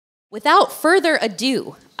Without further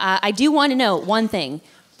ado, I do want to note one thing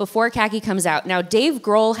before Kaki comes out. Now, Dave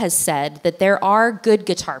Grohl has said that there are good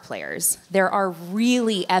guitar players. There are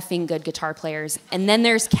really effing good guitar players. And then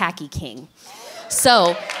there's Kaki King.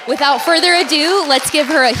 So, without further ado, let's give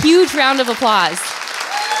her a huge round of applause.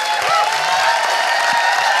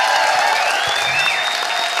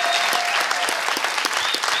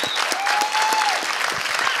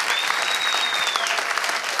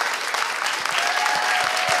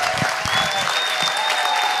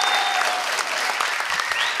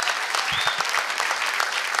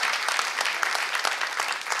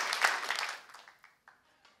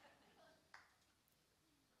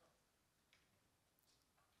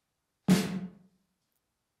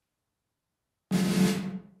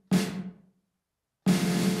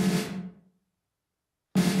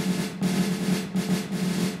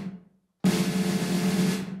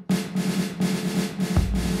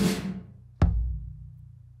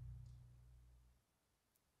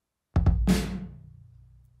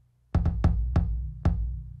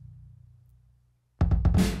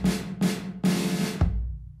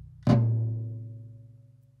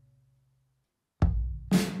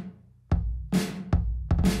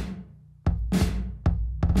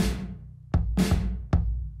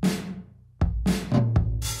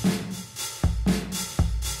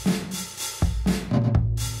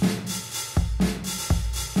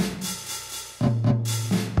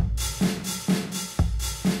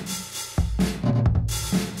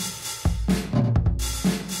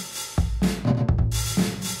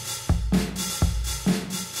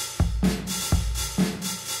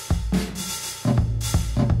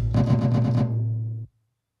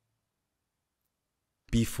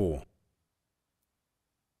 Before,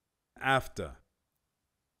 after,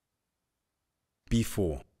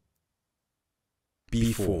 before,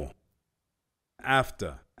 before,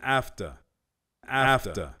 after,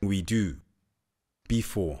 we do,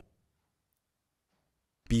 before,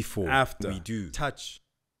 after, we do, touch,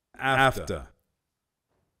 after,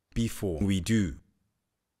 before, we do,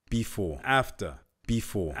 before, after,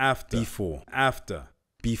 before, after, before, after,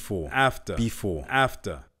 before, after, before,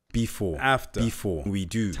 after, before, after, before, we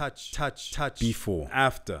do, touch, before,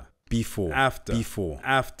 after, before, after, before,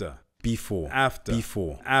 after, before, after,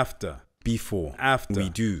 before, after, before, after, we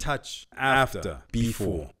do, touch, after,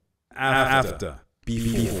 before, after,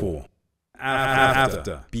 before,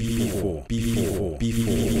 after, before,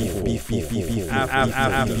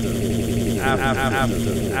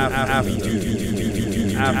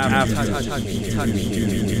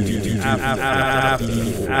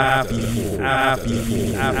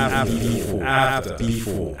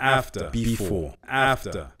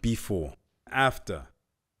 before, after.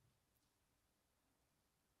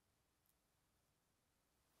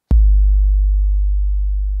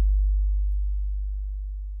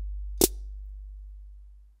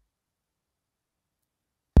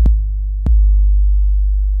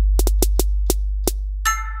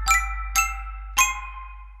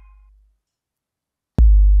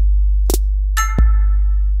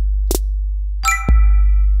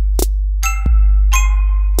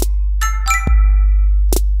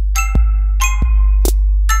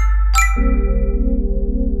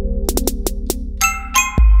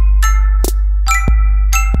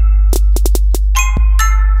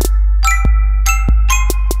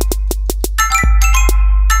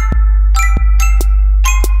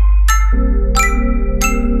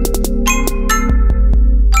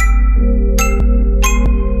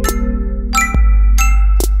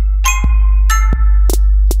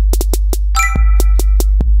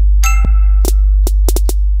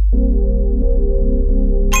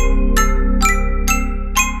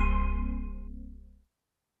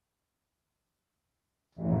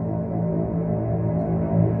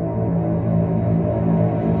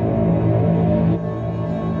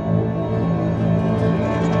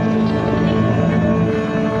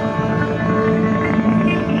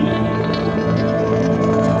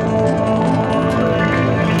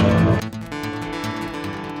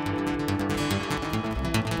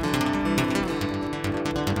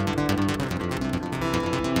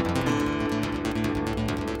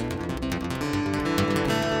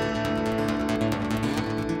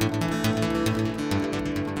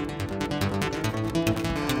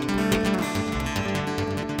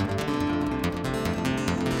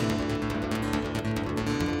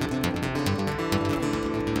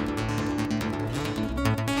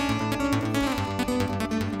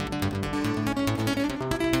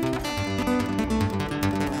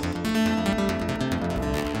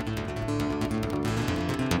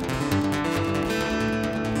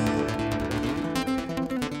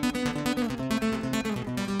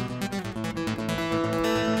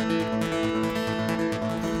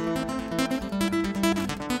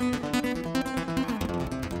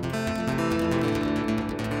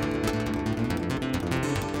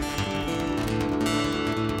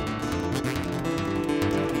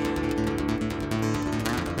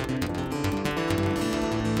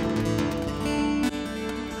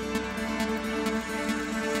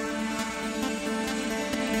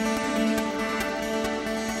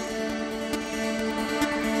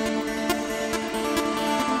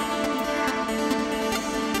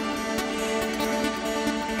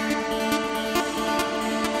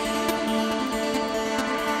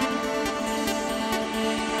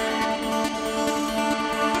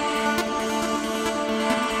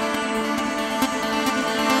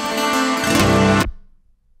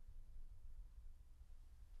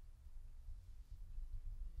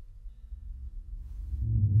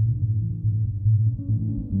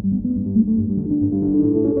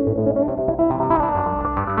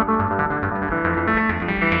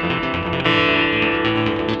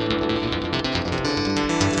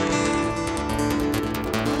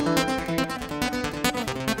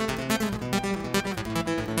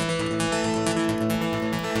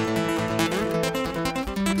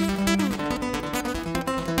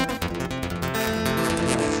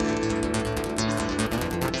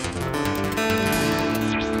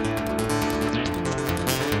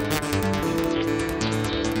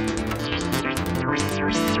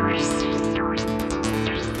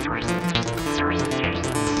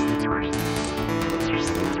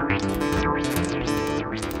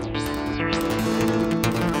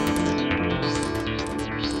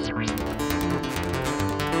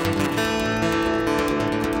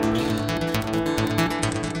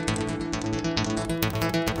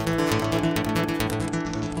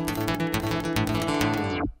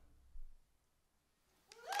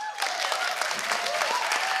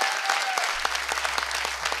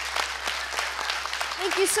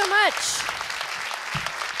 Thank you so much.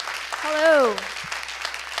 Hello.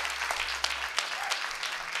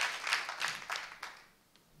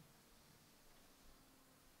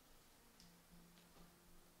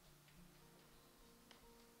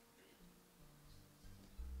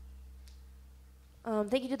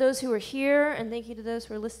 Thank you to those who are here, and thank you to those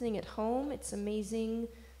who are listening at home. It's amazing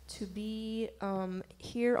to be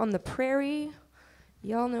here on the prairie.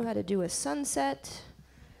 Y'all know how to do a sunset.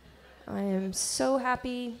 I am so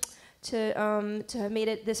happy to have made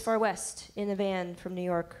it this far west in a van from New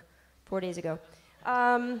York 4 days ago.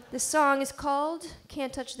 This song is called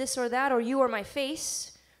Can't Touch This or That, or You or My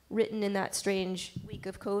Face, written in that strange week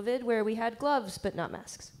of COVID where we had gloves but not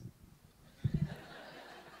masks.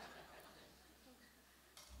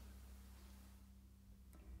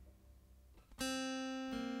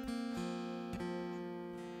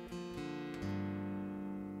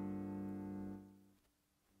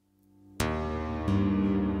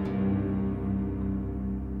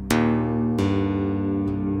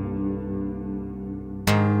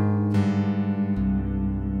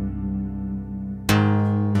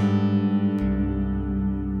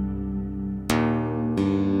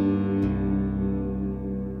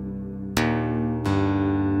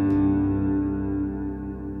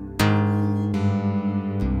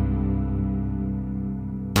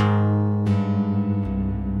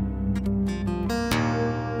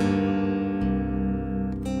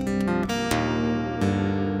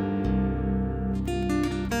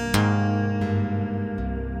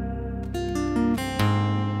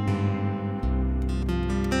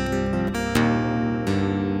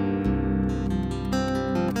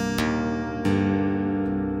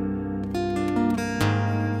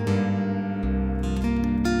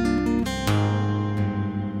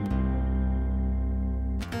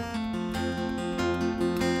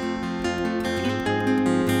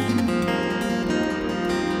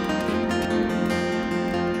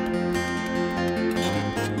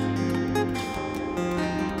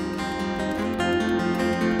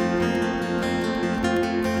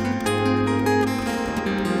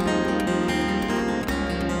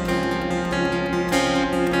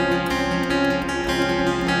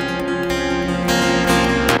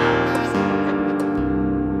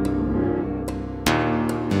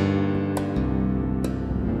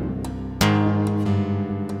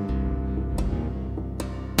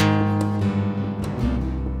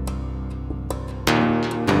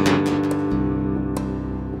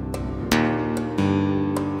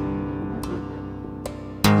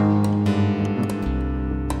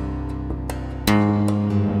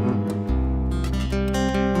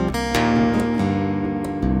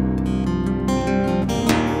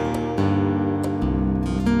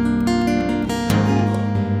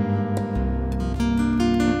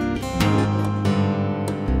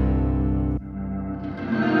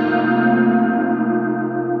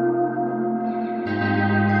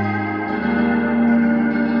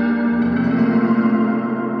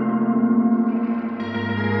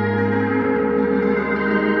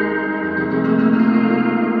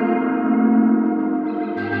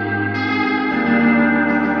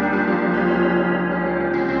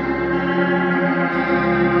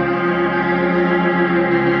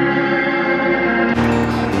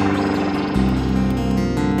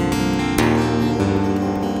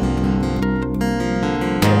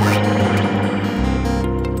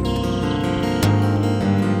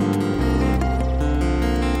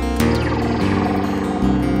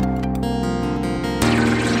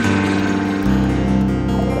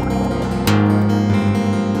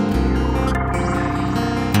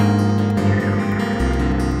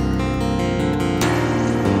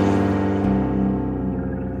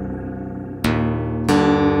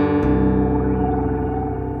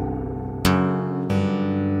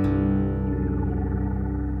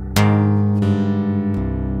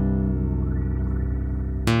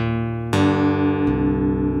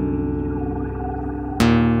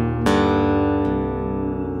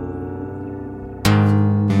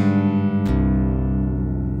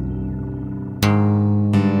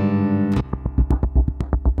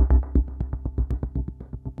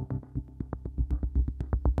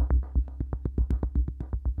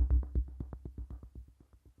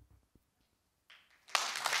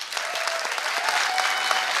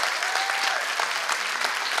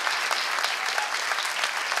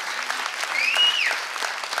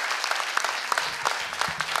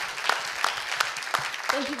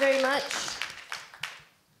 Thank you very much.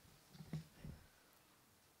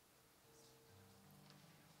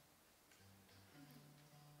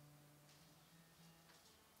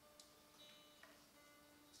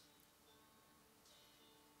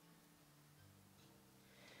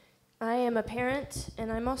 I am a parent,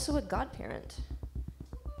 and I'm also a godparent,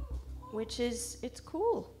 which is, it's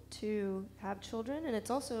cool to have children, and it's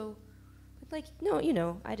also, like, no, you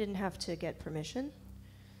know, I didn't have to get permission.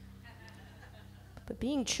 But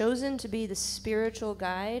being chosen to be the spiritual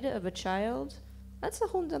guide of a child, that's a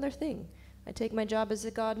whole other thing. I take my job as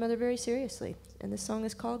a godmother very seriously, and this song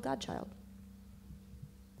is called Godchild.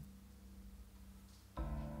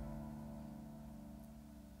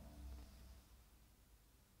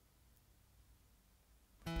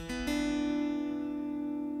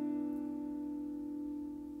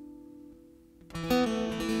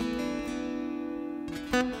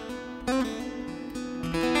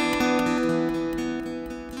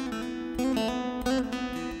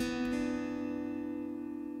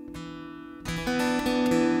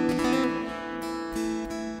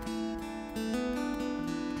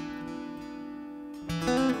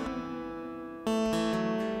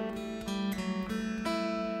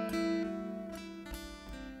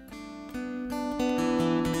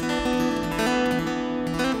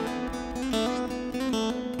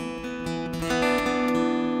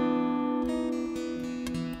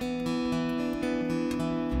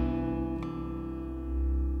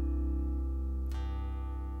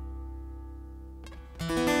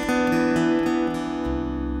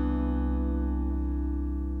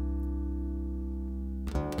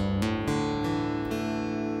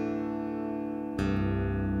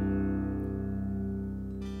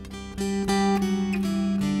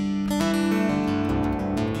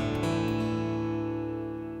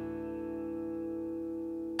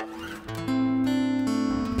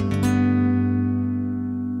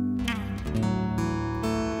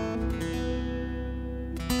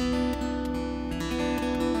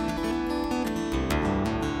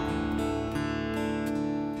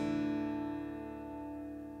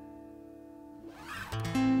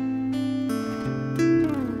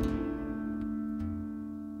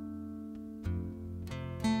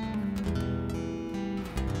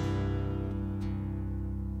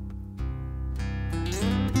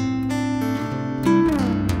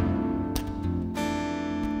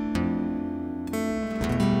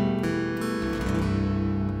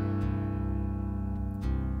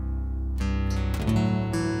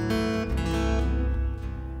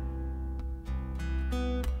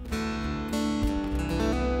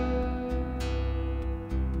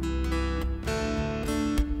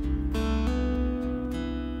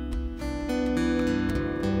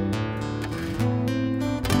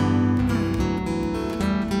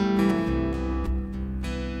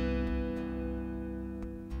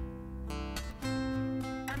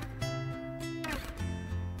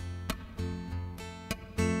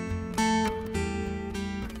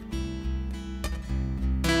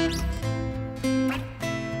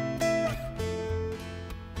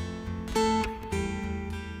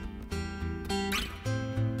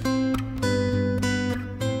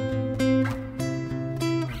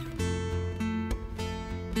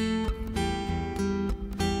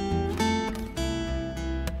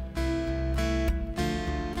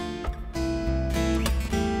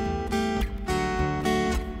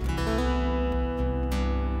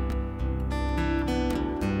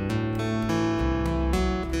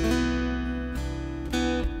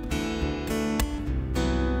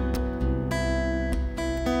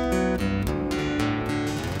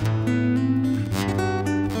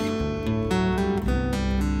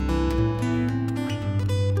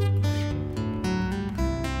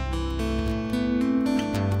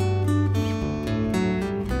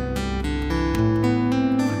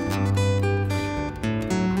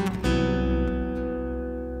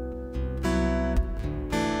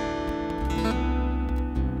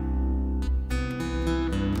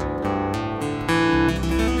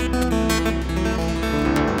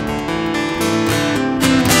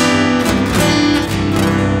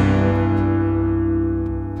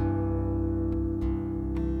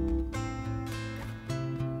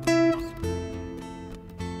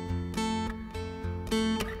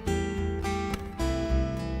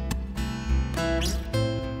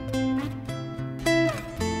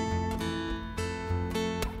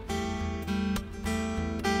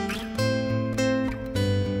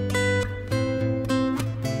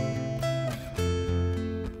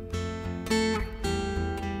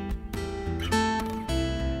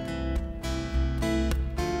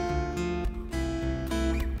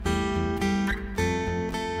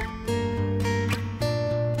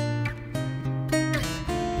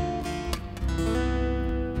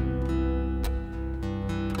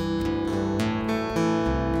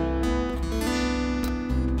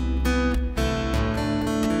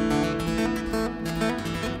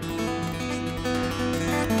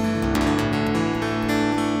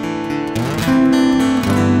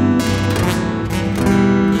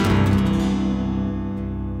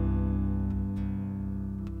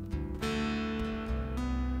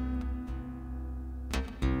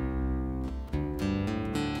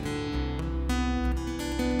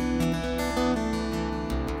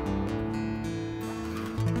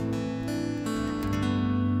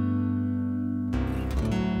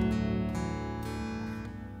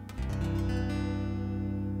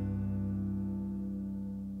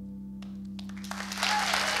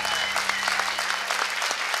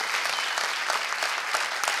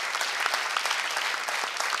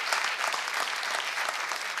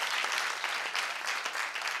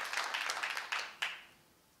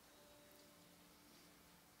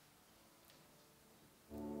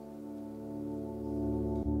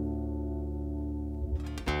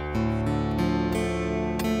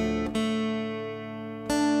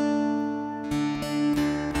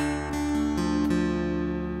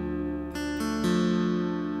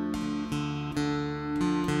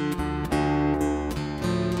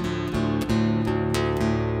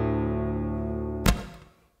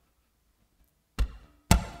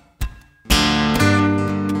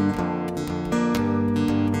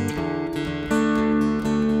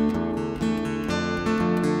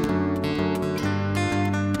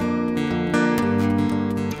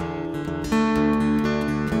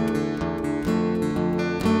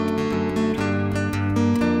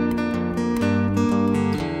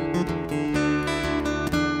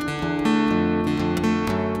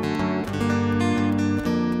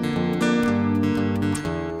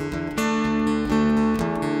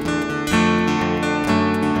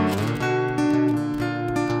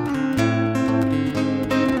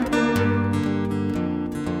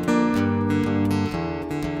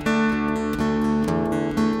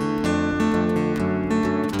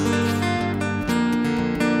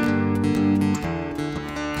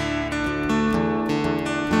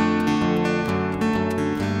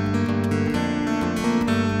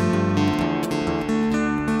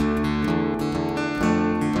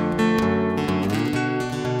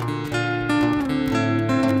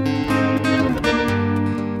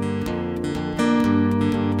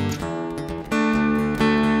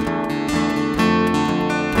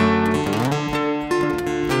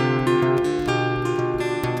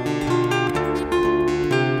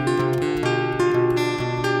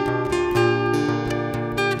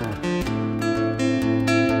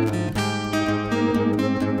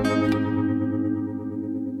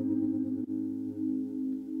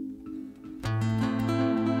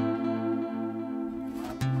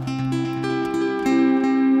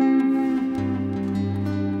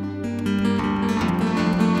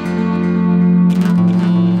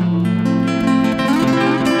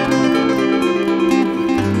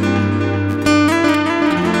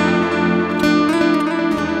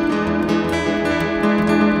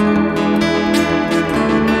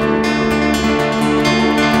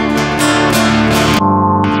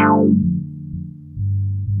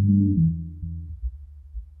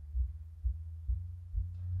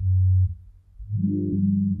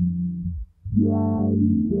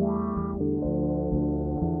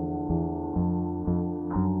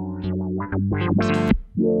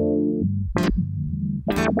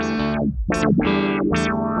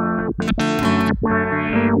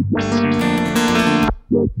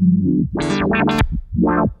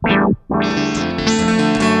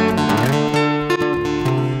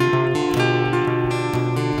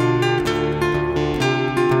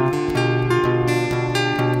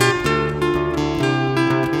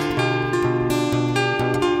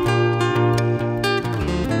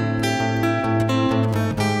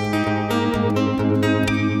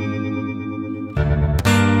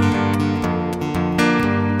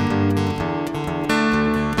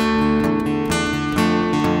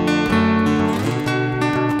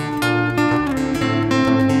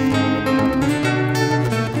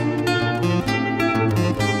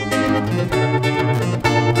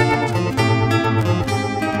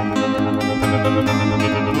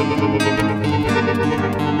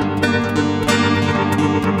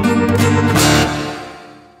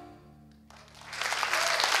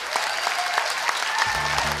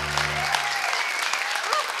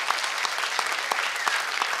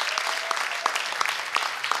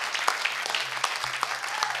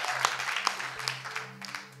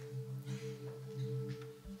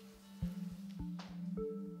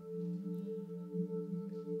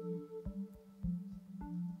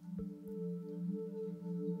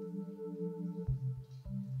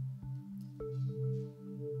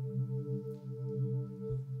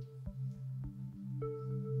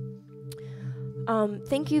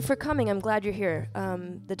 Thank you for coming. I'm glad you're here.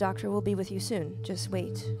 The doctor will be with you soon. Just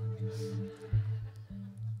wait.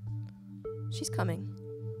 She's coming.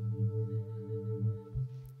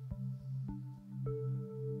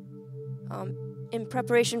 In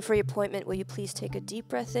preparation for your appointment, will you please take a deep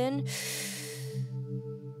breath in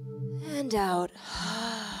and out?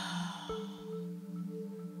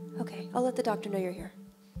 Okay, I'll let the doctor know you're here.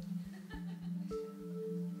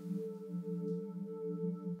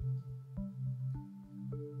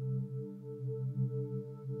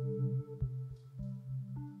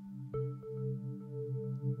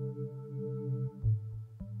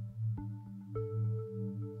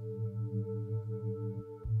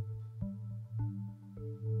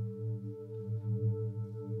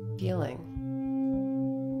 Feeling.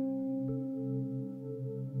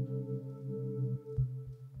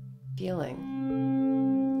 Feeling.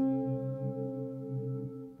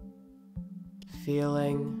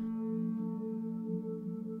 Feeling.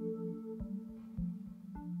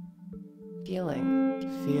 Feeling.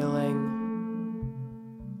 Feeling.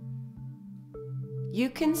 You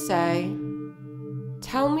can say,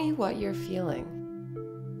 tell me what you're feeling.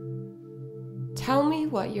 Tell me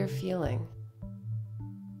what you're feeling.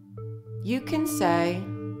 You can say,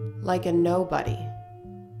 like a nobody.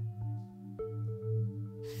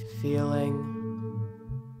 Feeling.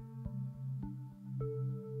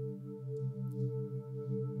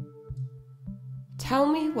 Tell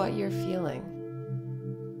me what you're feeling.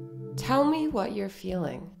 Tell me what you're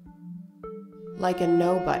feeling. Like a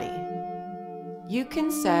nobody. You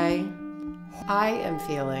can say, I am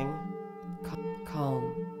feeling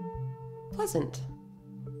calm, pleasant.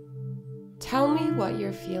 Tell me what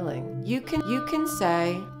you're feeling. You can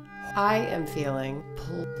say, I am feeling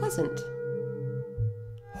pleasant.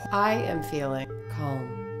 I am feeling calm.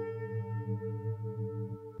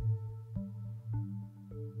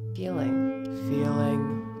 Feeling.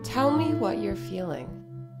 Feeling. Tell me what you're feeling.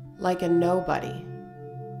 Like a nobody.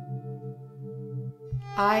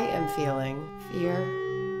 I am feeling fear.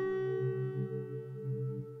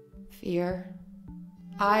 Fear.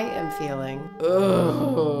 I am feeling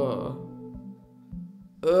ugh.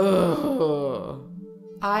 Ugh.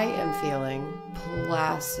 I am feeling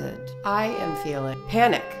placid. I am feeling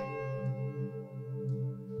panic.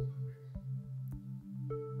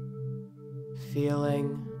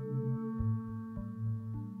 Feeling.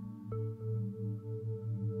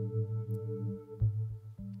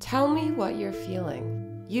 Tell me what you're feeling.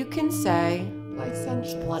 You can say,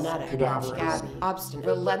 licentious, splenetic, scabby, obstinate,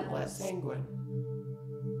 relentless, sanguine.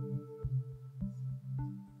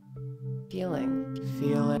 Feeling,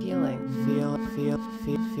 feeling, feeling, feeling,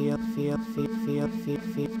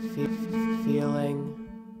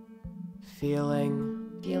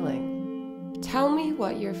 feeling, feeling. Tell me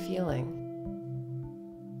what you're feeling.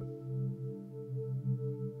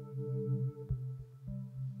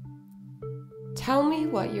 Tell me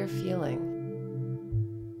what you're feeling.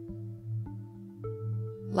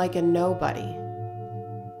 Like a nobody.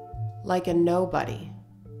 Like a nobody.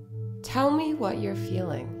 Tell me what you're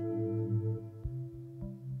feeling.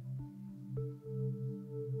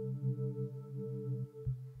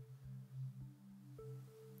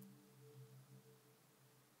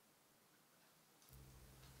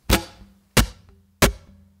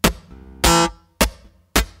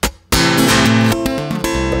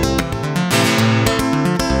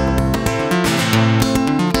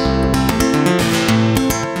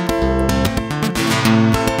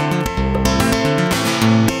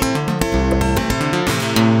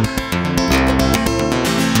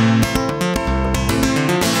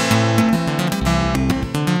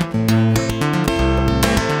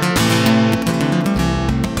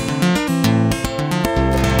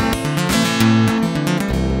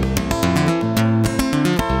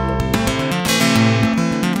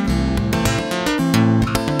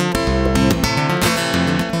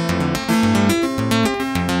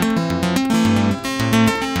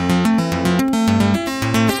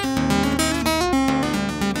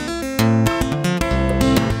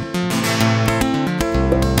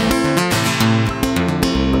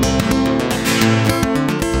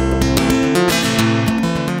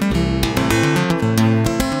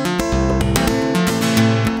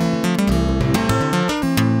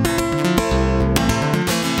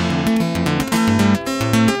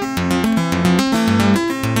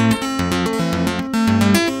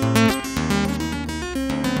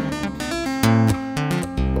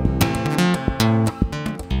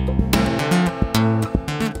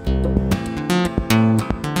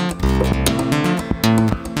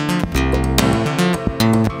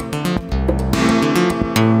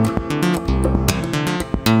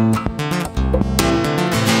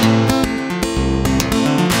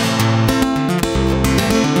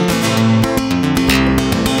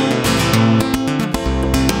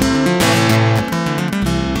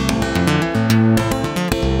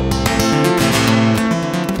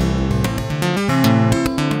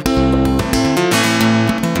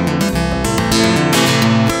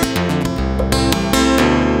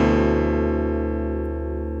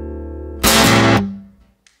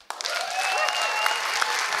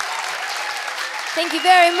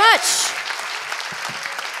 very much.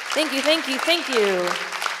 Thank you, thank you, thank you.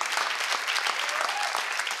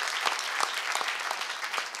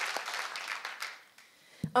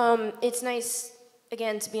 It's nice,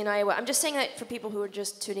 again, to be in Iowa. I'm just saying that for people who are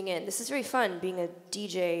just tuning in. This is very fun, being a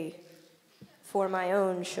DJ for my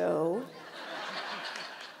own show.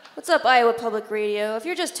 What's up, Iowa Public Radio? If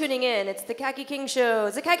you're just tuning in, it's the Kaki King Show.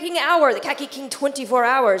 It's the Kaki King Hour, the Kaki King 24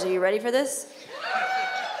 hours. Are you ready for this?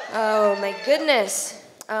 Oh, my goodness.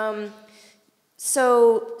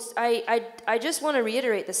 So I just want to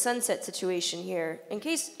reiterate the sunset situation here. In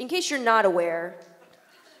case you're not aware,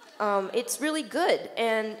 it's really good.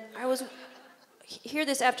 And I was here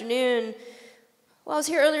this afternoon. Well, I was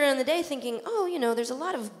here earlier in the day thinking, oh, you know, there's a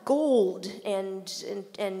lot of gold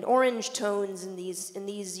and orange tones in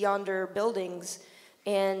these yonder buildings,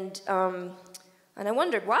 and I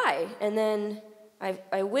wondered why. And then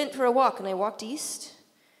I went for a walk, and I walked east.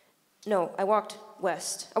 No, I walked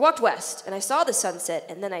west. I walked west, and I saw the sunset,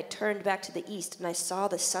 and then I turned back to the east, and I saw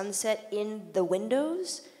the sunset in the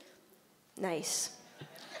windows. Nice.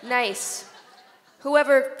 Nice.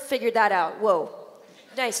 Whoever figured that out, whoa.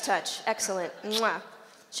 Nice touch. Excellent. Mwah.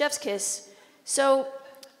 Chef's kiss. So,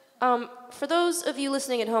 for those of you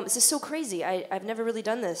listening at home, this is so crazy. I've never really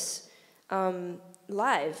done this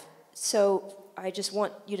live. So, I just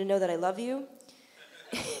want you to know that I love you.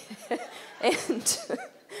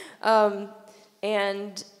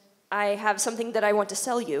 And I have something that I want to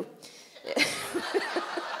sell you.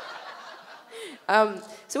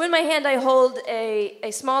 So in my hand I hold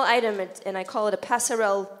a small item, and I call it a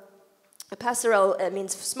passerelle. A passerelle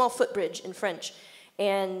means small footbridge in French,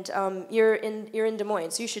 and you're in Des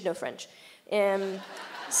Moines, so you should know French.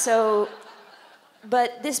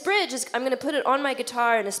 But this bridge I'm going to put it on my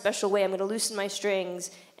guitar in a special way. I'm going to loosen my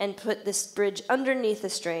strings and put this bridge underneath the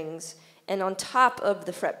strings and on top of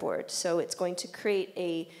the fretboard. So it's going to create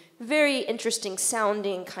a very interesting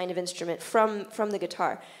sounding kind of instrument from the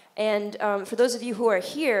guitar. And for those of you who are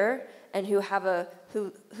here and who have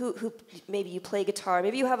who maybe you play guitar,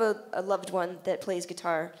 maybe you have a loved one that plays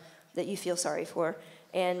guitar that you feel sorry for,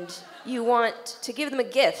 and you want to give them a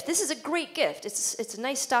gift. This is a great gift. It's a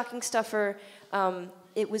nice stocking stuffer.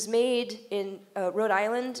 It was made in Rhode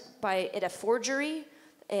Island at a forgery,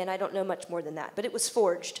 and I don't know much more than that, but it was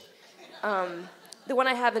forged. The one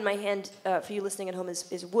I have in my hand for you listening at home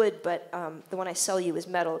is wood, but the one I sell you is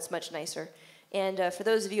metal. It's much nicer. And for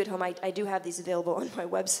those of you at home, I do have these available on my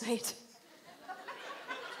website.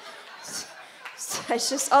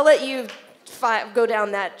 I'll let you go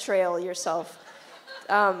down that trail yourself.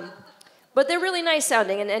 But they're really nice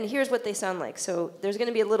sounding, and here's what they sound like. So there's going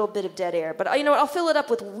to be a little bit of dead air, but you know what? I'll fill it up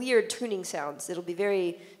with weird tuning sounds. It'll be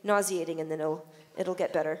very nauseating, and then it'll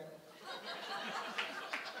get better.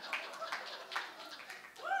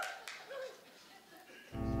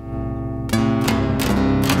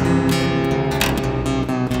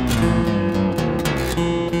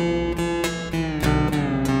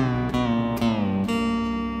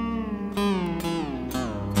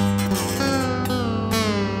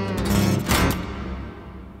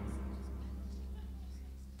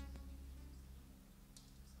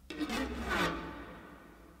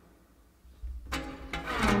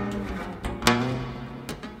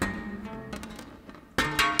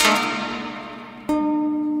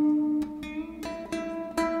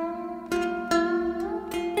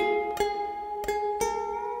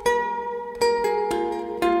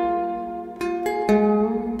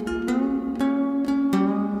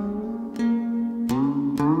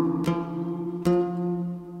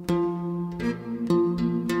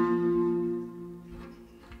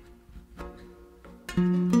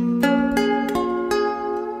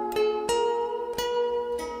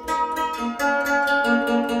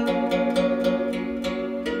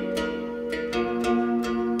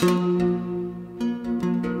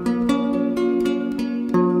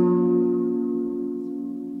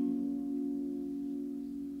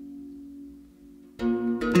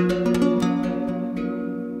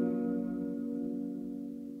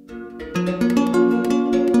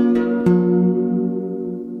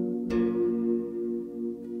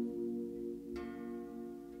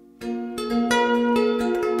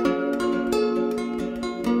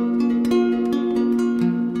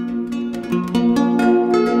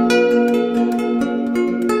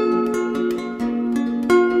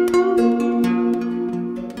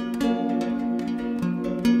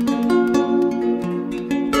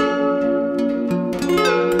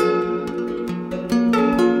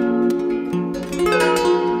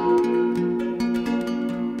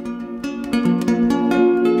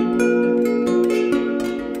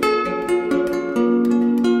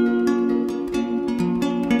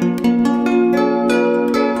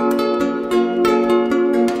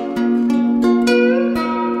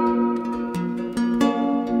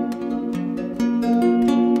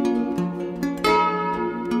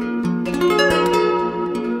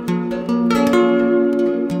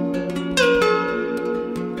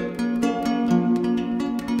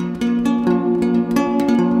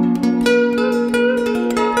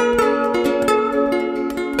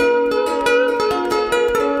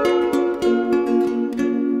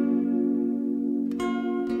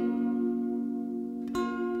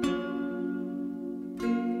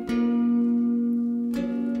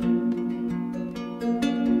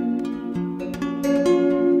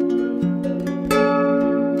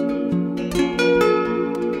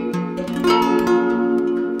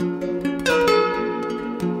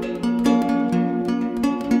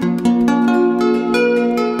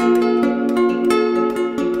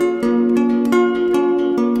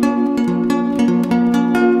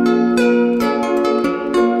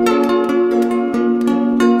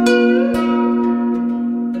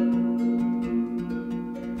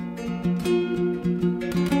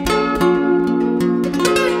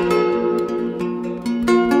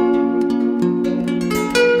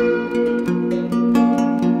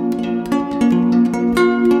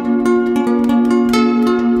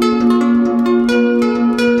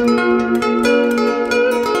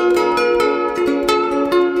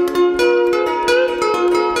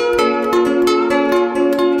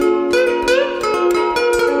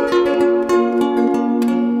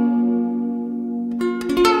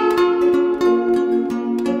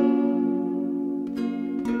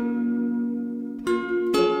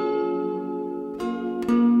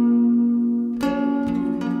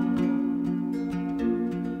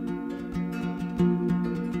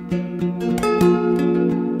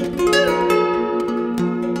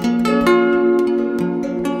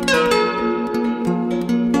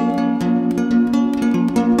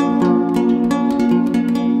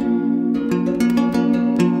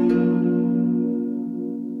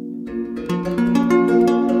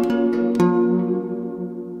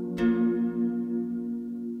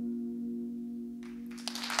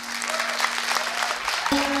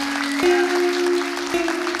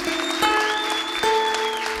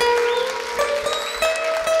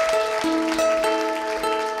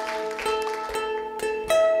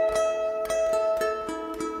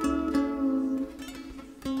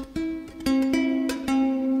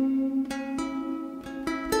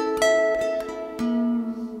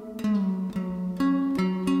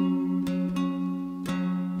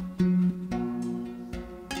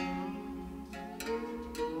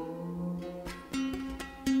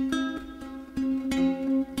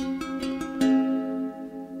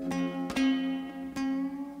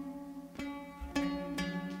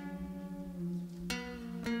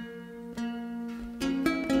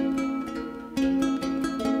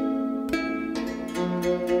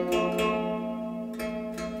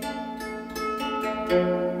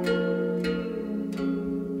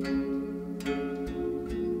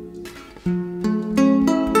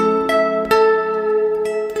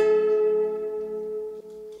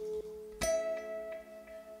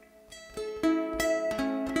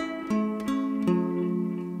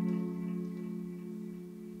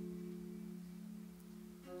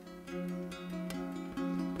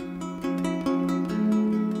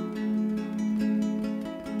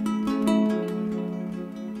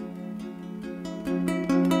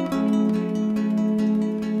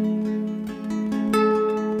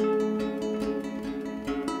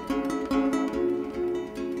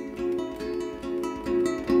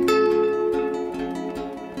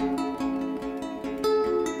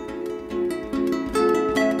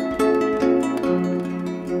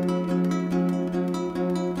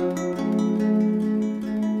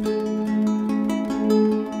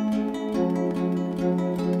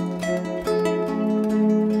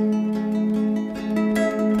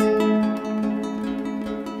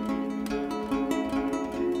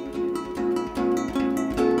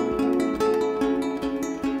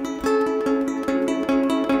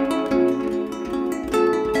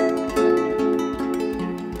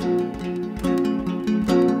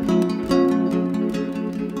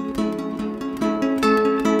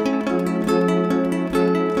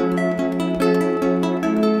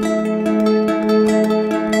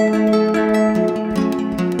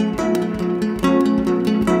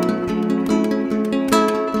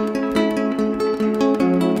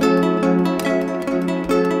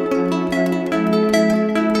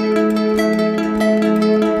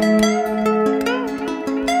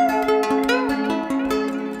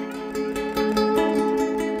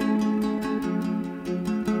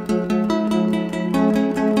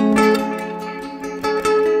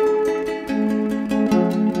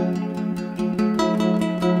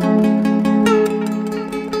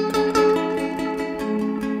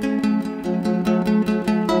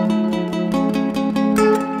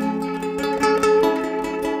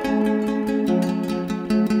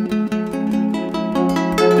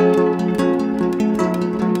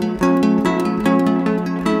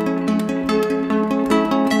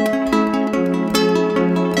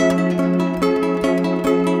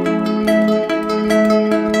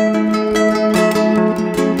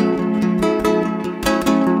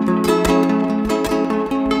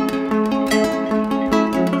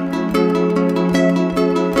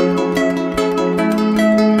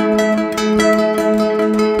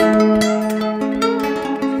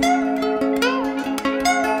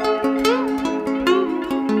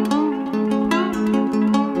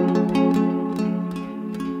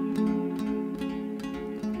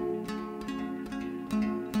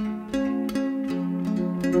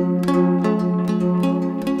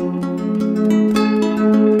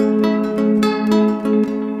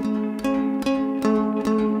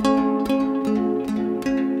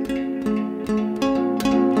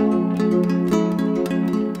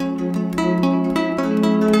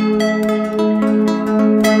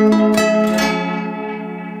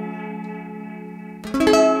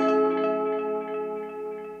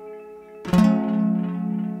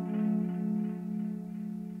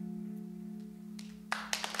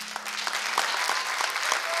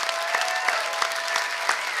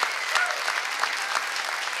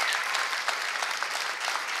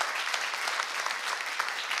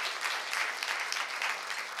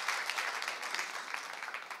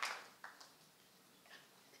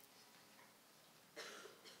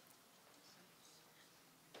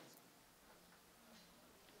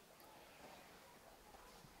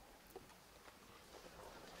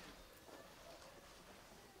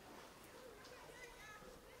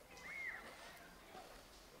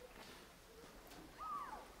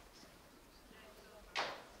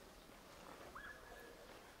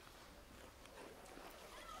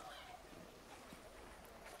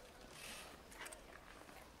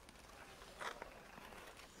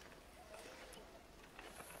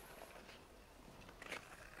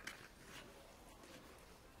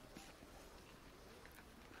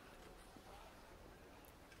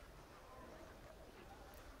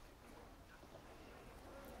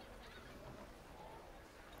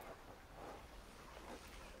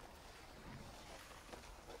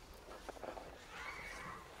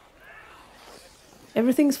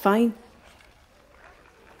 Everything's fine.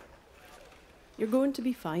 You're going to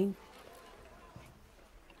be fine.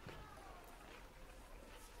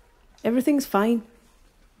 Everything's fine.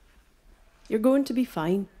 You're going to be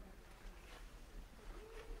fine.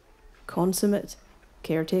 Consummate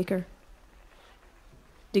caretaker.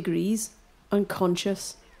 Degrees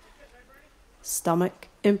unconscious. Stomach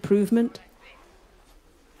improvement.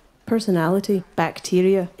 Personality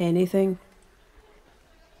bacteria anything.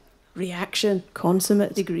 reaction,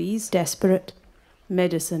 consummate, degrees, desperate,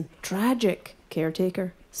 medicine, tragic,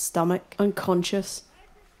 caretaker, stomach, unconscious,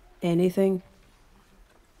 anything,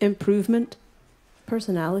 improvement,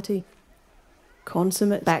 personality,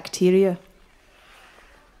 consummate, bacteria,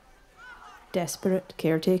 desperate,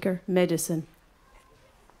 caretaker, medicine,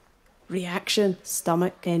 reaction,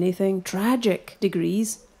 stomach, anything, tragic,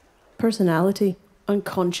 degrees, personality,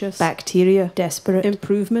 unconscious, bacteria, desperate,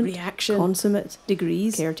 improvement, reaction, consummate,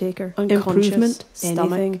 degrees, caretaker, improvement,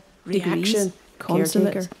 anything, reaction,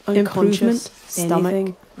 consummate, improvement,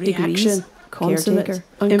 stomach, reaction, consummate,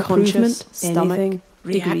 improvement, anything,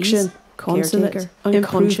 reaction, consummate,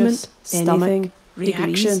 improvement, anything,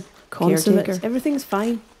 reaction, consummate, everything's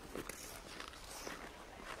fine.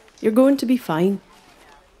 You're going to be fine.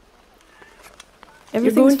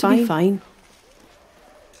 Everything's fine.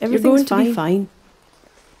 Everything's going to be fine.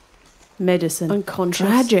 Medicine, unconscious,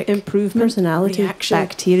 tragic, improvement, personality, reaction,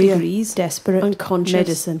 bacteria, degrees, desperate, unconscious,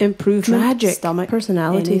 medicine, improvement, tragic, stomach,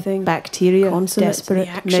 personality, anything, bacteria, consummate, desperate,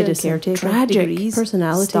 reaction, medicine, caretaker, tragic, degrees,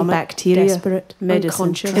 personality, stomach, bacteria, desperate, medicine,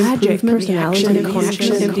 unconscious, tragic, personality,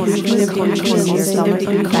 unconscious, unconscious, stomach,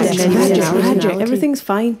 tragic, everything's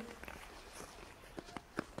fine.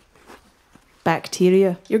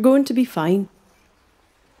 Bacteria, you're going to be fine.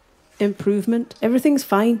 Improvement, everything's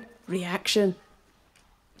fine. Reaction,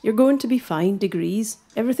 you're going to be fine. Degrees,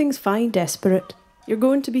 everything's fine. Desperate, you're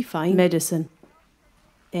going to be fine. Medicine,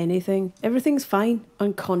 anything, everything's fine.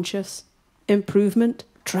 Unconscious, improvement,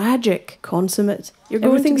 tragic, consummate, you're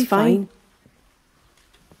going to be fine.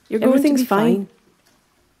 You're going to be fine.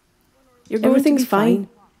 You're going to be fine.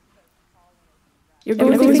 You're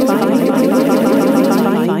going to be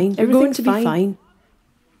fine. You're going to be fine.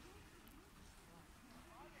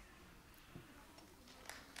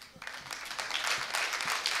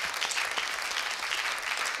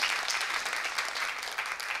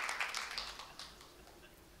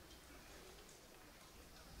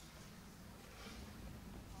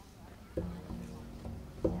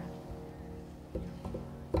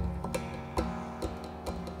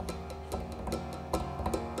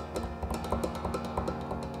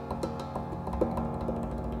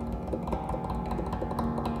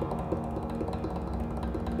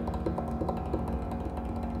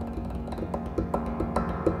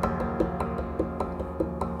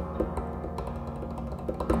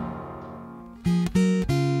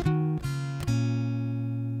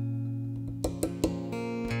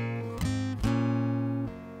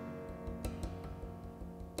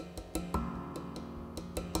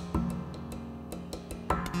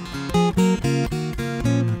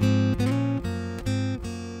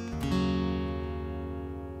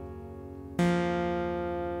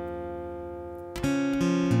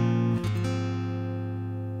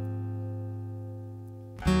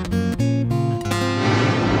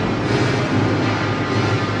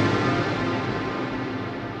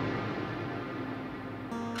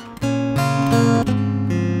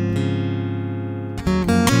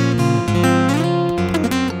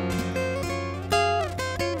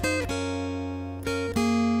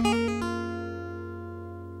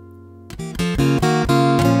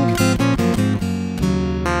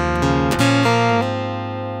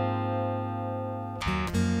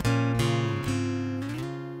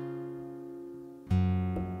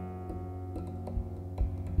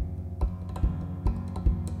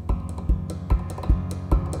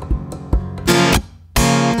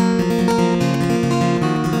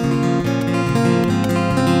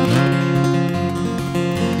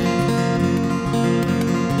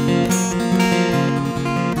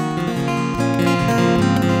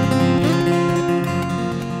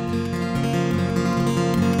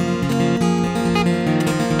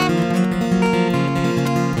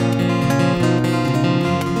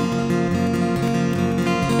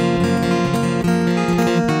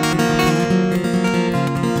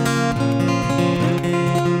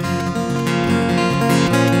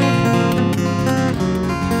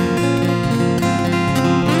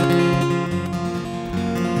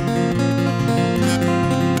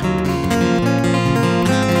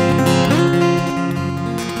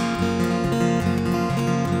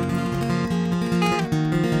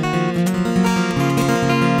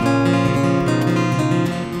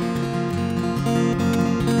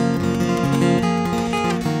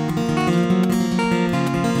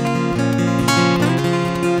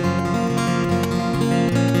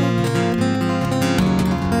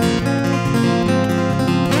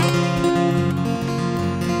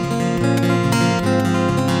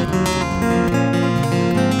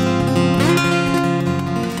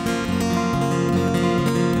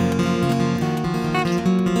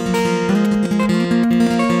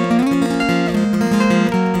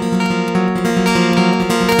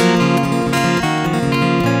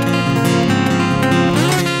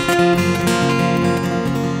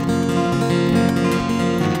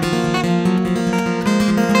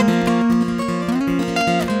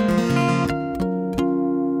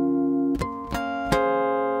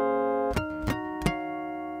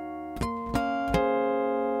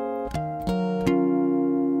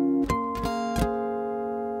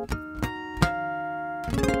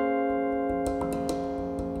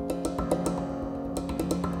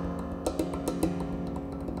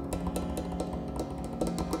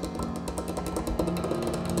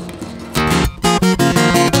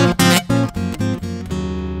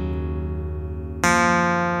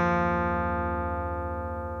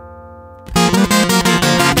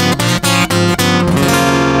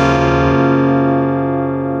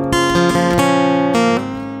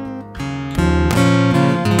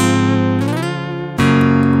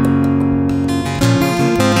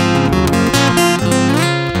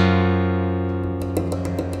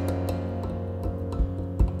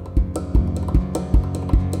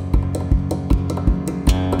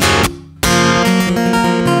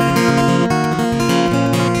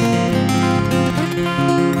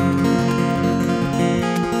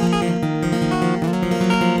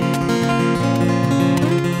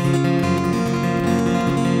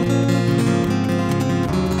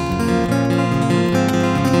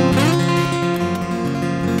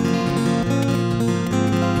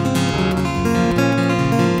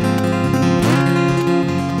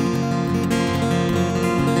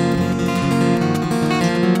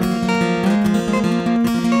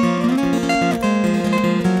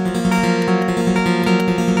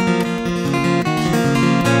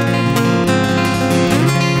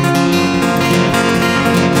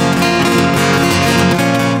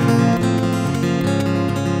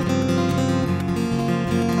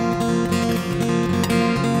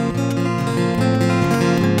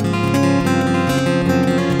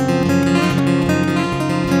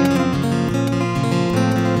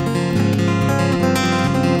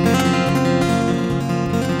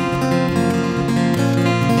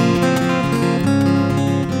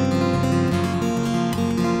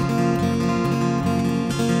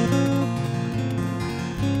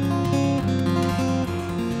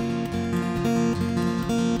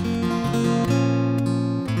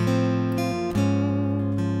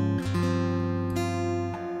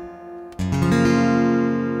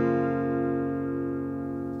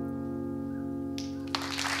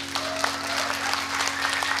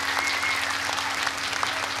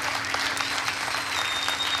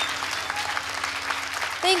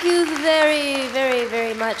 Thank you very, very,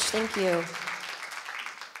 very much. Thank you.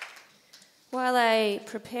 While I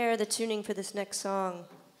prepare the tuning for this next song,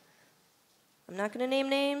 I'm not going to name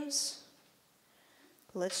names.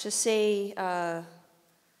 Let's just say,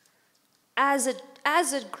 as a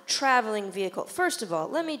traveling vehicle, first of all,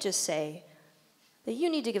 let me just say that you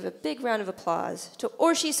need to give a big round of applause to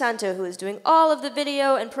Orshi Santo, who is doing all of the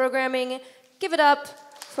video and programming. Give it up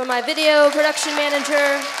for my video production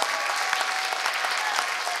manager.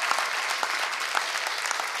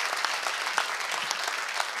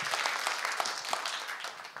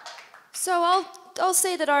 So I'll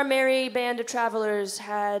say that our merry band of travelers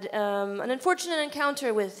had an unfortunate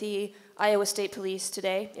encounter with the Iowa State Police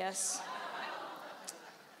today, yes.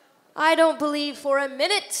 I don't believe for a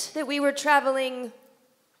minute that we were traveling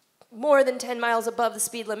more than 10 miles above the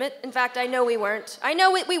speed limit. In fact, I know we weren't. I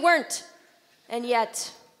know we weren't. And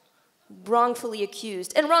yet, wrongfully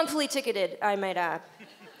accused, and wrongfully ticketed, I might add.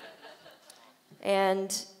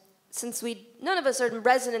 And since none of us are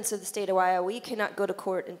residents of the state of Iowa, we cannot go to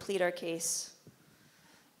court and plead our case.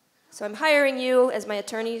 So I'm hiring you as my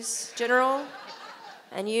attorneys general,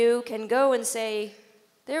 and you can go and say,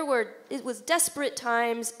 it was desperate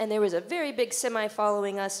times, and there was a very big semi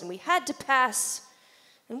following us, and we had to pass.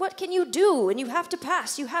 And what can you do? And you have to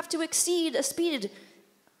pass. You have to exceed a speed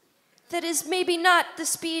that is maybe not the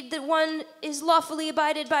speed that one is lawfully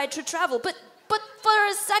abided by to travel. But for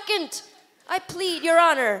a second, I plead, Your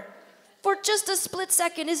Honor, for just a split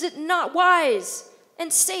second, is it not wise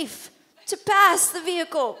and safe to pass the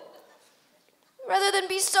vehicle? Rather than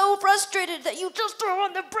be so frustrated that you just throw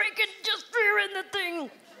on the brake and just rear in the thing.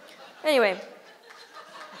 Anyway.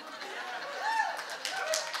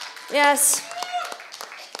 Yes.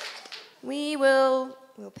 We'll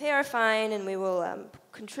pay our fine and we will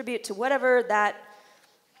contribute to whatever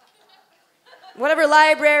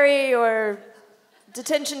library or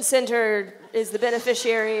detention center is the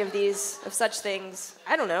beneficiary of such things.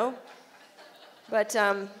 I don't know. But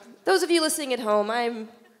those of you listening at home,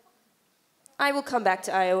 I will come back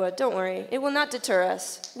to Iowa. Don't worry. It will not deter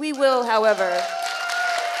us. We will, however,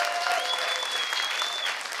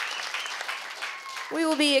 we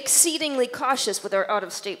will be exceedingly cautious with our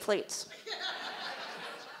out-of-state plates.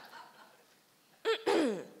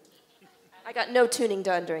 I got no tuning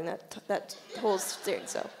done during that whole steering,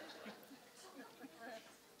 so.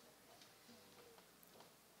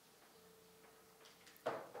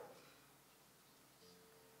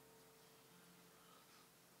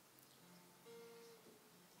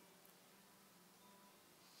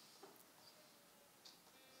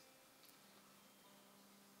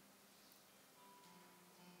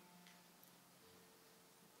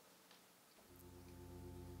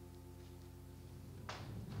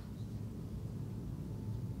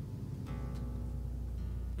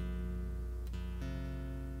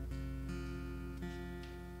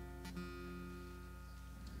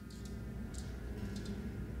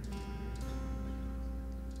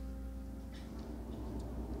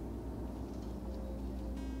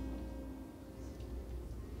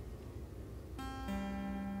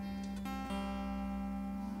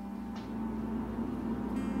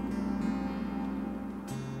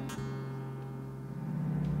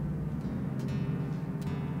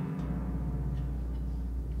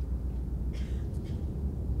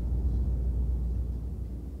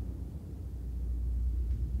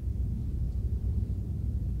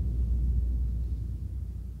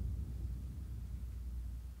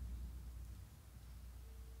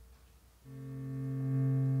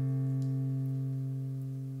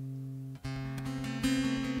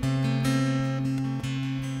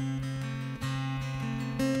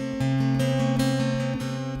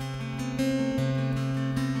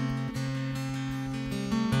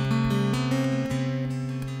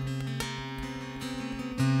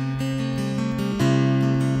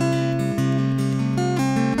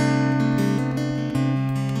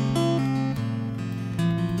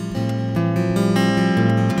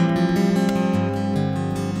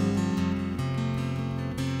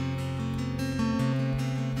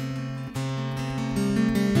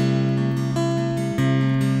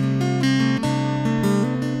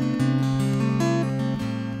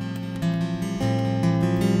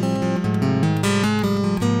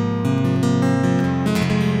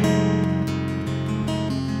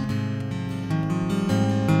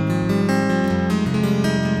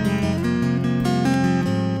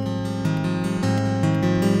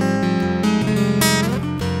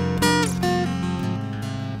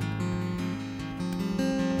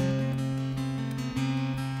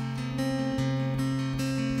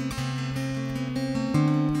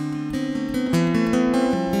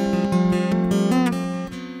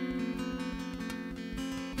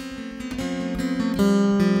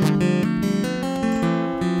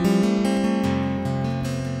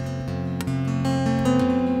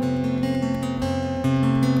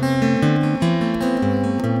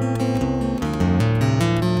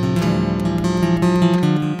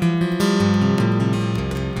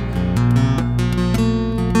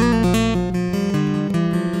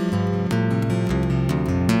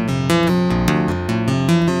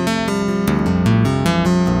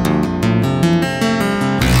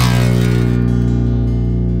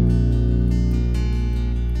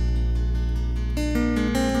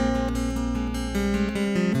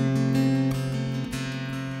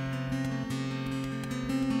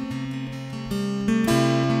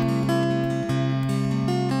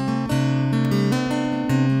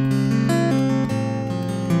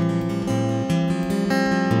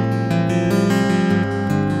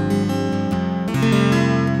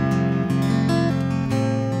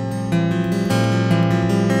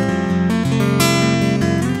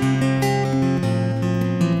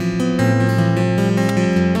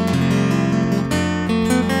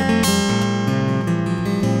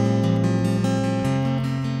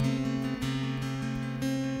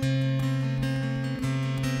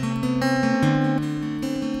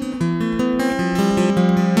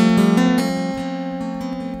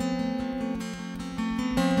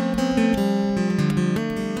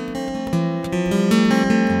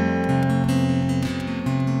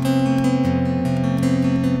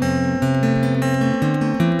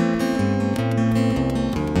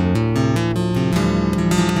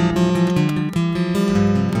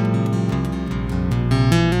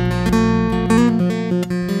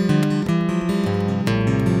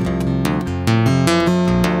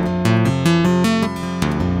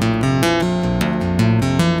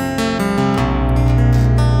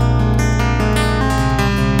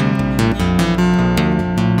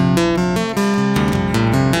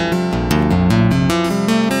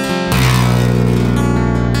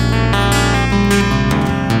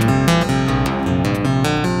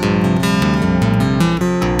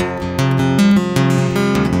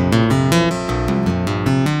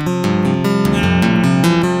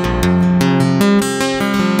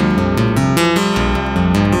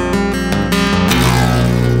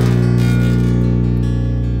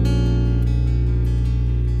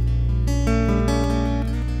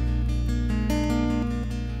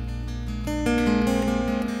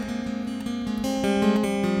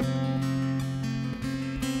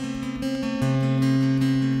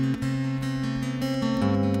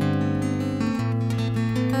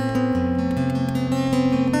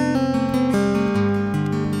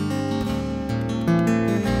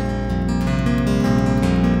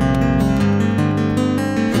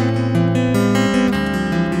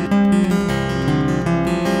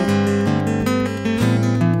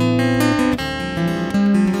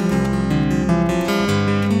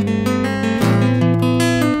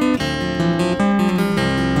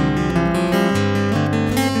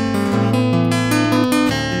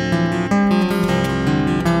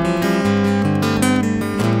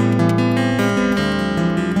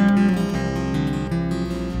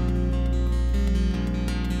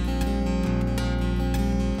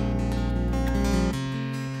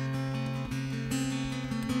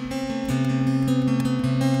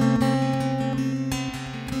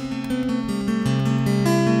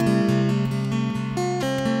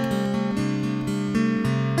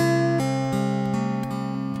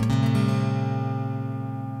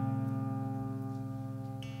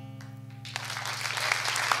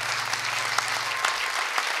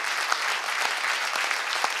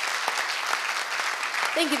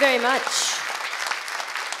 Thank you very much.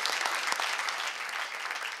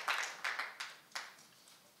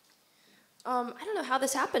 I don't know how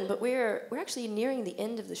this happened, but we're actually nearing the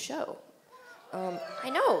end of the show.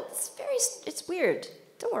 I know, it's weird.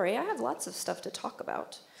 Don't worry, I have lots of stuff to talk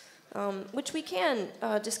about, which we can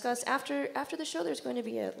discuss after the show. There's going to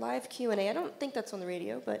be a live Q&A. I don't think that's on the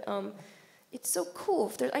radio, but it's so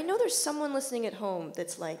cool. I know there's someone listening at home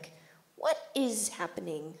that's like, what is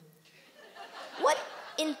happening?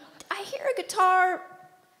 I hear a guitar,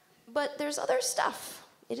 but there's other stuff.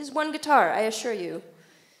 It is one guitar, I assure you.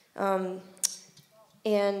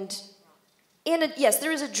 Yes,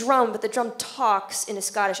 there is a drum, but the drum talks in a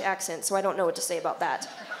Scottish accent, so I don't know what to say about that.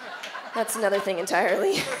 That's another thing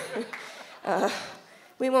entirely.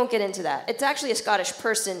 We won't get into that. It's actually a Scottish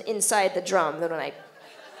person inside the drum, that when I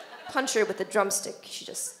punch her with the drumstick, she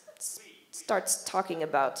just starts talking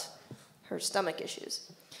about her stomach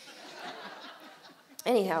issues.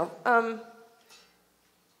 Anyhow,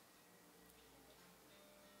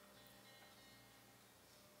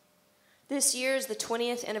 this year is the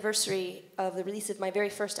 20th anniversary of the release of my very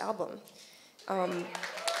first album.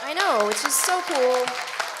 I know, it's just so cool.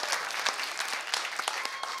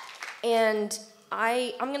 And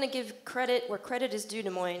I'm going to give credit where credit is due, Des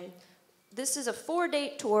Moines. This is a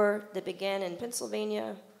 4-date tour that began in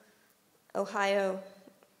Pennsylvania, Ohio,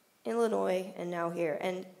 Illinois, and now here.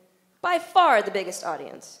 And by far the biggest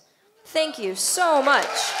audience. Thank you so much.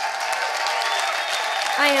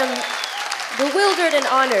 I am bewildered and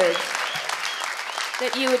honored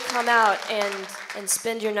that you would come out and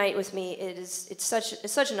spend your night with me. It's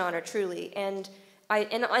such an honor, truly. And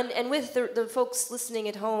with the folks listening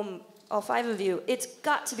at home, all 5 of you, it's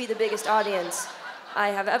got to be the biggest audience I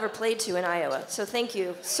have ever played to in Iowa. So thank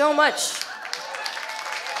you so much.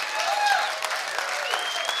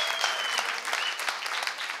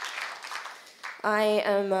 I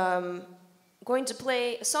am going to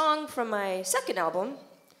play a song from my second album,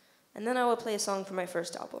 and then I will play a song from my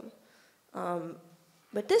first album.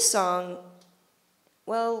 But this song,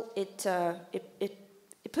 well, it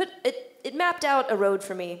mapped out a road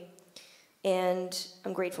for me, and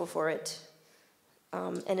I'm grateful for it.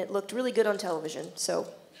 And it looked really good on television, so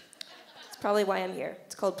that's probably why I'm here.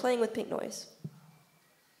 It's called Playing with Pink Noise.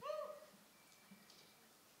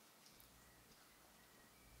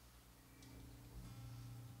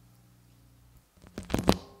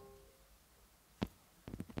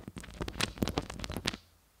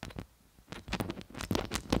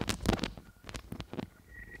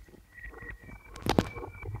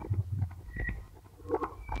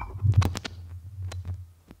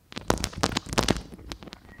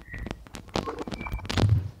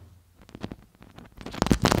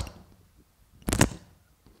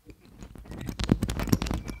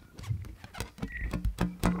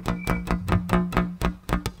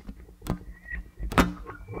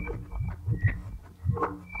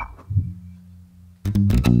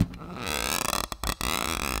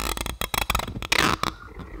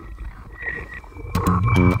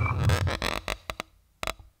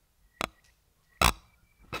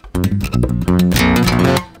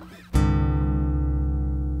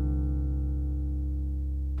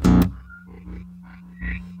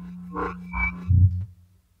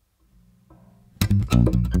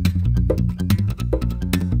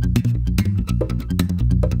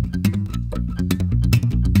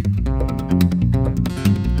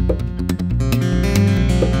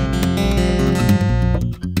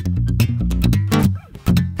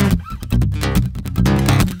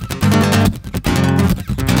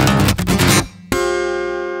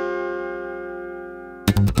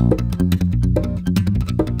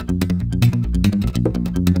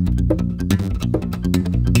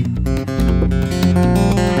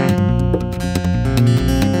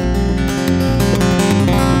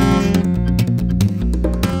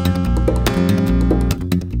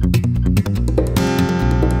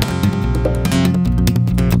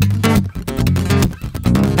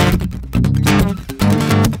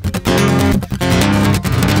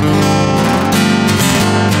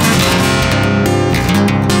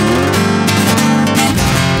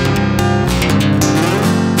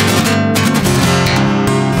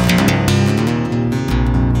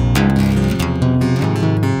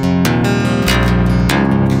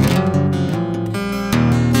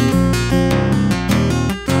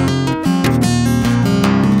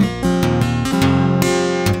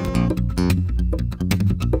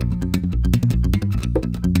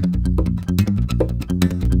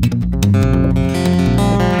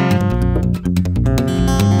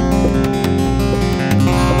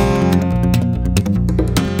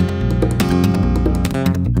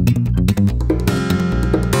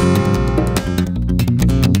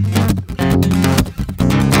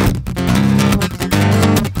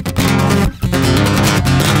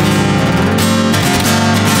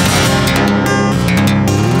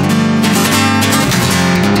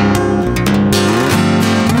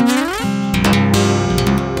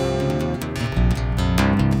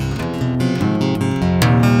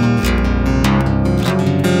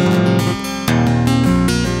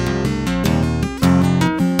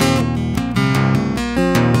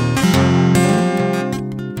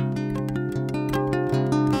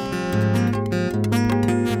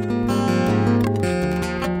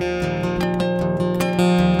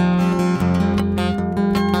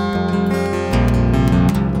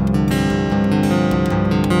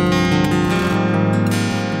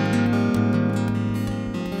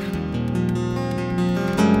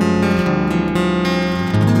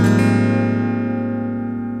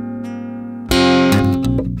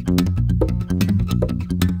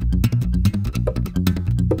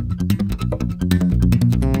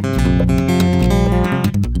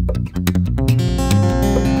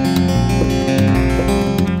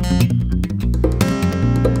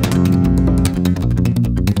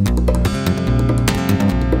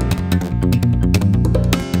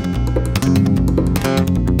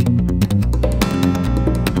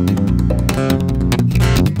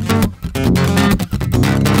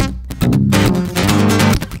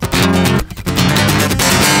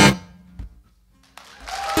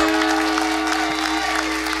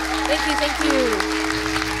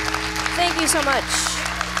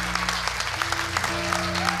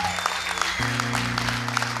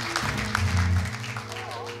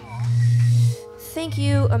 Thank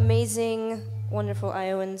you, amazing, wonderful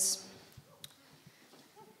Iowans.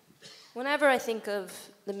 Whenever I think of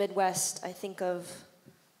the Midwest, I think of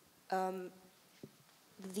well,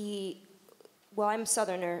 I'm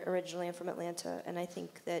Southerner originally, I'm from Atlanta, and I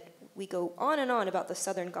think that we go on and on about the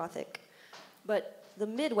Southern Gothic, but the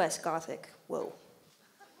Midwest Gothic, whoa.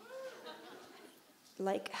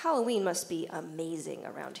 Like, Halloween must be amazing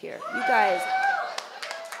around here. You guys,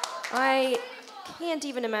 I can't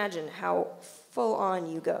even imagine how full on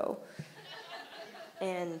you go,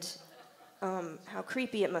 and how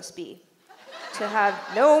creepy it must be to have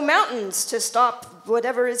no mountains to stop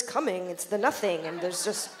whatever is coming. It's the nothing, and there's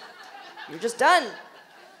just, you're just done. It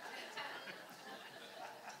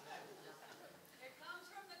comes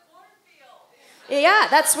from the cornfield. Yeah,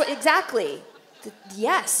 that's what, exactly.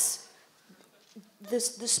 Yes. The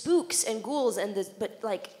spooks and ghouls and but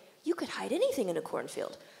like, you could hide anything in a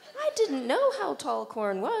cornfield. I didn't know how tall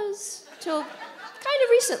corn was till kind of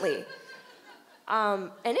recently.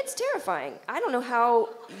 And it's terrifying. I don't know how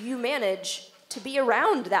you manage to be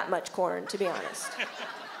around that much corn, to be honest.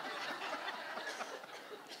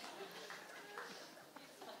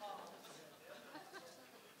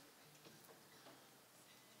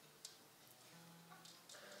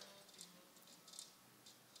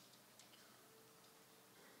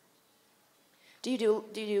 Do you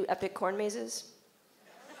do epic corn mazes?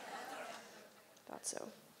 Thought so.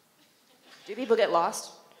 Do people get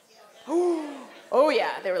lost? Oh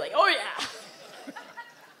yeah, they were like, oh yeah.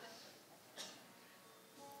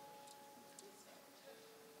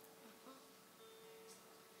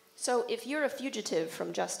 So if you're a fugitive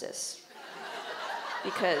from justice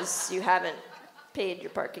because you haven't paid your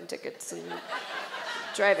parking tickets and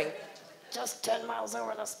driving just 10 miles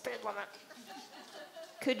over the speed limit,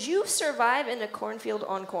 could you survive in a cornfield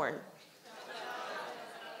on corn?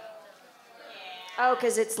 Oh,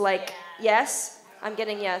 because it's like, yes? I'm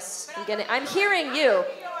getting yes. I'm hearing you.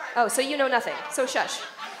 Oh, so you know nothing. So shush.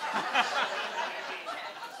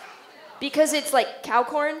 Because it's like cow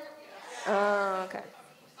corn? Oh, okay.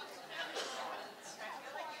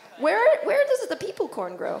 Where does the people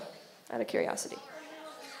corn grow? Out of curiosity.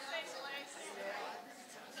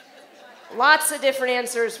 Lots of different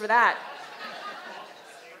answers for that.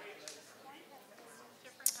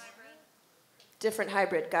 Different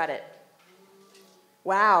hybrid, got it.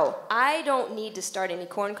 Wow, I don't need to start any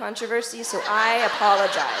corn controversy, so I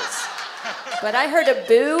apologize. But I heard a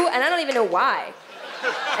boo, and I don't even know why.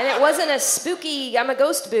 And it wasn't a spooky, I'm a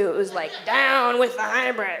ghost boo. It was like, down with the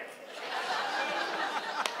hybrid.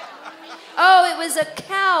 Oh, it was a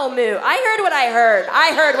cow moo. I heard what I heard.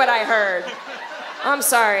 I heard what I heard. I'm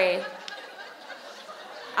sorry.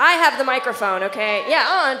 I have the microphone, okay?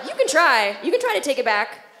 Yeah, you can try. You can try to take it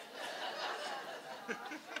back.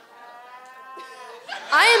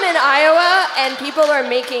 I am in Iowa, and people are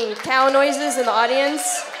making cow noises in the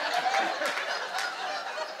audience.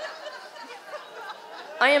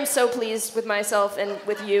 I am so pleased with myself and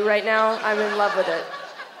with you right now. I'm in love with it.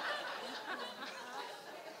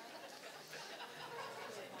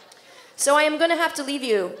 So I am going to have to leave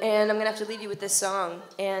you, and I'm going to have to leave you with this song.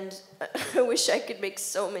 And I wish I could make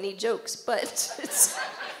so many jokes, but it's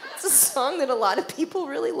a song that a lot of people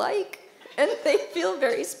really like, and they feel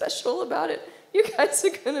very special about it. You guys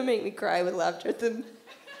are gonna make me cry with laughter. The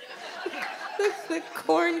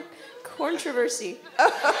controversy.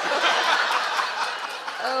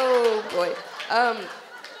 Oh boy.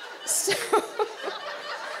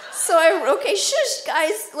 Okay, shush,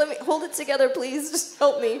 guys. Let me hold it together, please. Just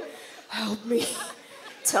help me. Help me.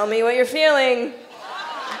 Tell me what you're feeling.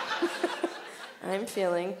 I'm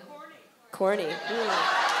feeling corny.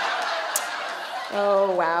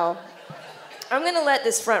 Oh wow. I'm going to let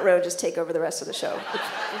this front row just take over the rest of the show.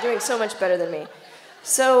 You're doing so much better than me.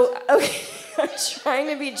 So, okay, I'm trying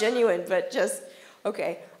to be genuine, but just,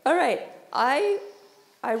 okay. All right, I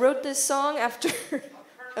wrote this song after,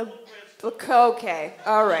 okay,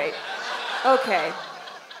 all right, okay.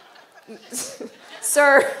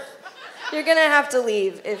 Sir, you're going to have to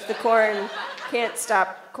leave if the corn can't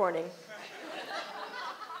stop corning.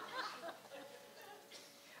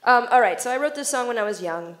 All right, so I wrote this song when I was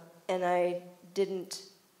young, and I didn't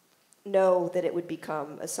know that it would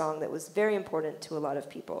become a song that was very important to a lot of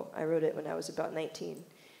people. I wrote it when I was about 19.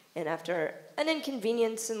 And after an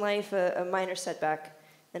inconvenience in life, a minor setback,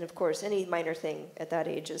 and of course, any minor thing at that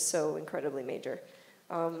age is so incredibly major.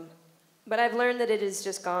 But I've learned that it has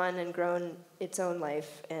just gone and grown its own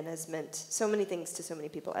life and has meant so many things to so many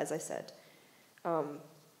people, as I said. So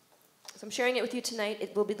I'm sharing it with you tonight.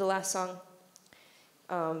 It will be the last song,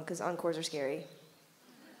 because encores are scary.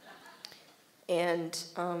 And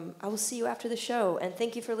I will see you after the show. And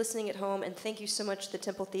thank you for listening at home. And thank you so much to the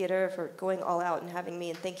Temple Theater for going all out and having me.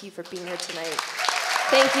 And thank you for being here tonight.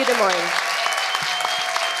 Thank you, Des Moines.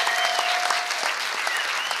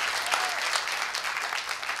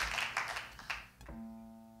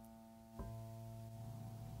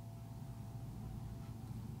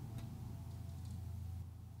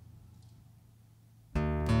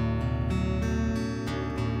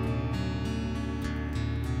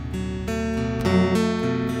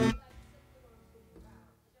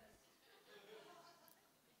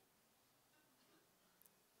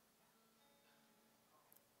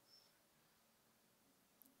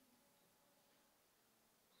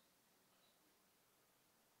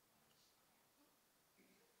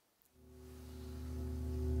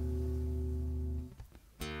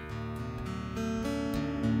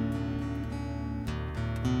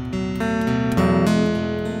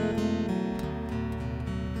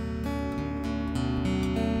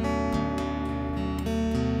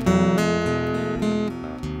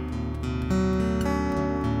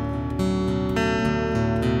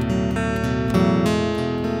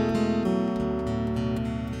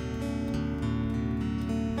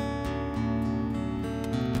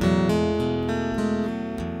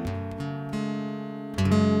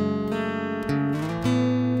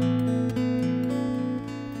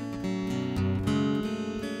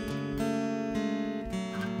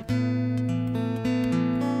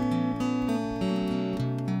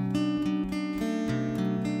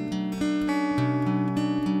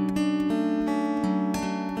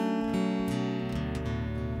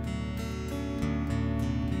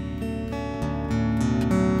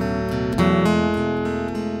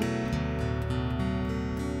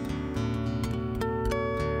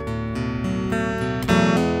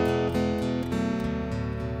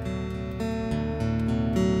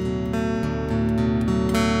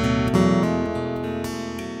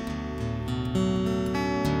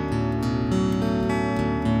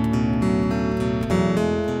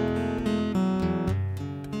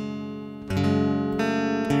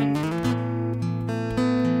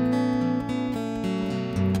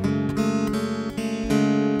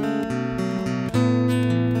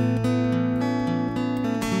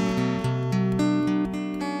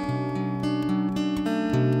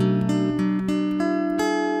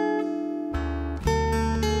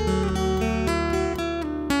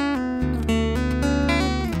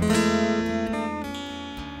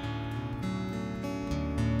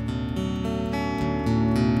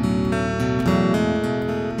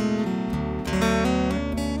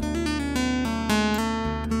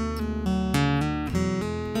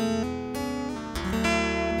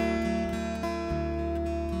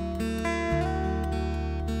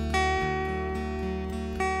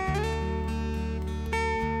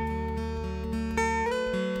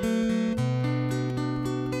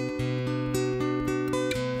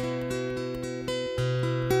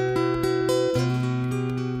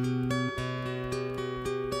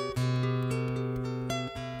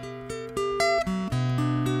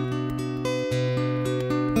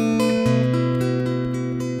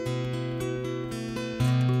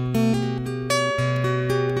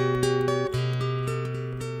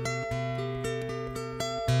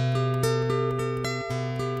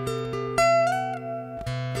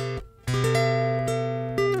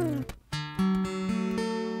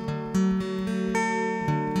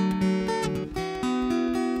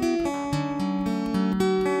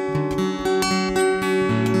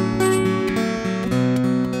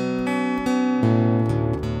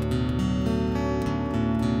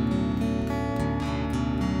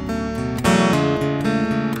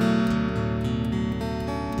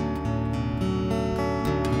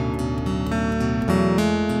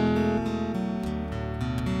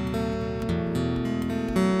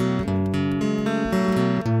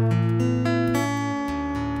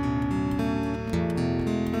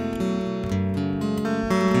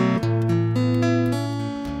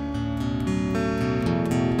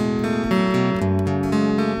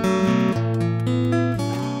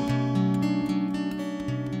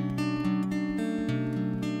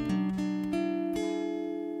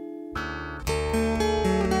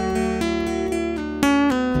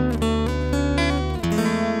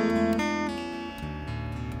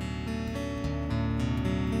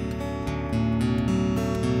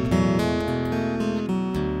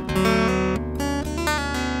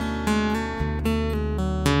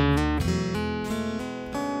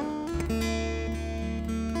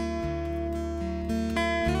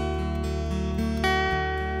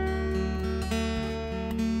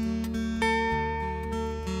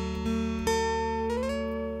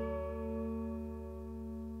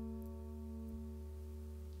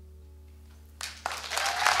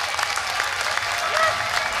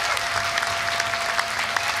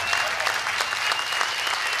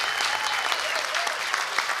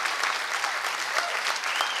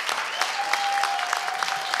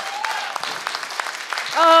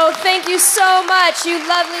 Oh, thank you so much, you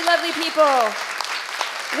lovely, lovely people.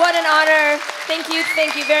 What an honor. Thank you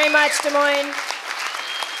very much, Des Moines.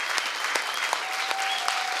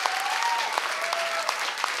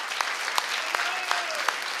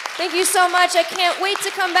 Thank you so much. I can't wait to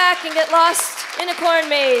come back and get lost in a corn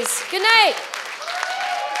maze. Good night.